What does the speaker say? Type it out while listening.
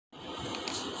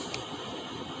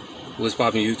What's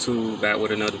poppin' YouTube? Back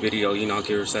with another video. Enoch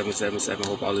here, 777.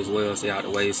 Hope all is well. Stay out the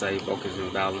way, safe, focus,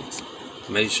 and balance.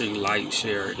 Make sure you like,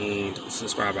 share, and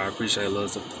subscribe. I appreciate a lot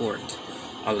of support.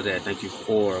 All of that. Thank you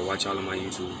for watching all of my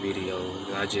YouTube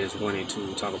videos. I just wanted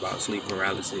to talk about sleep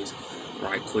paralysis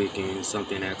right quick and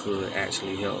something that could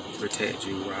actually help protect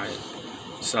you, right?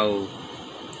 So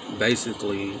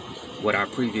basically, what I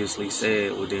previously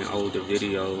said within older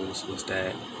videos was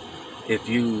that if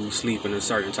you sleep in a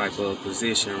certain type of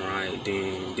position, right,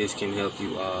 then this can help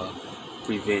you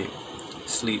prevent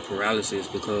sleep paralysis,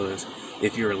 because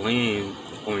if you're laying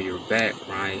on your back,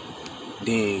 right,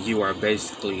 then you are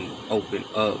basically open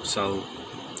up. So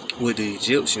with the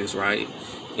Egyptians, right,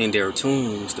 in their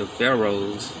tombs, the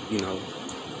pharaohs,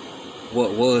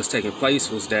 what was taking place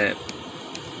was that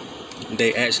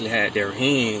they actually had their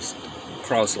hands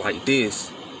crossed like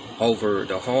this over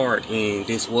the heart, and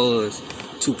this was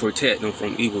to protect them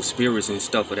from evil spirits and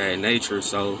stuff of that nature.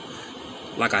 So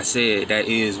like I said, that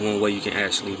is one way you can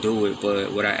actually do it.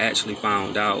 But what I actually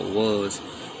found out was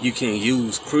you can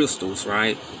use crystals,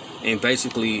 right? And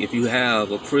basically, if you have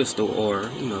a crystal or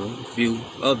a few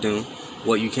of them,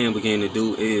 what you can begin to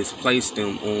do is place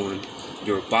them on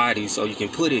your body. So you can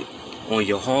put it on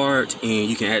your heart and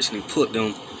you can actually put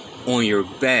them on your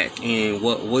back, and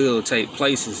what will take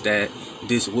place is that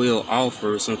this will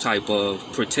offer some type of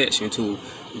protection to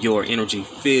your energy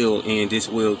field, and this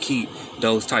will keep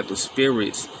those type of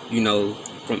spirits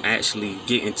from actually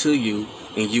getting to you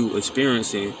and you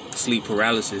experiencing sleep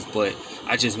paralysis. But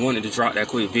I just wanted to drop that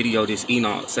quick video. This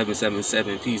Enoch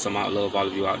 777. Peace. I'm out. Love all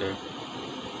of you out there.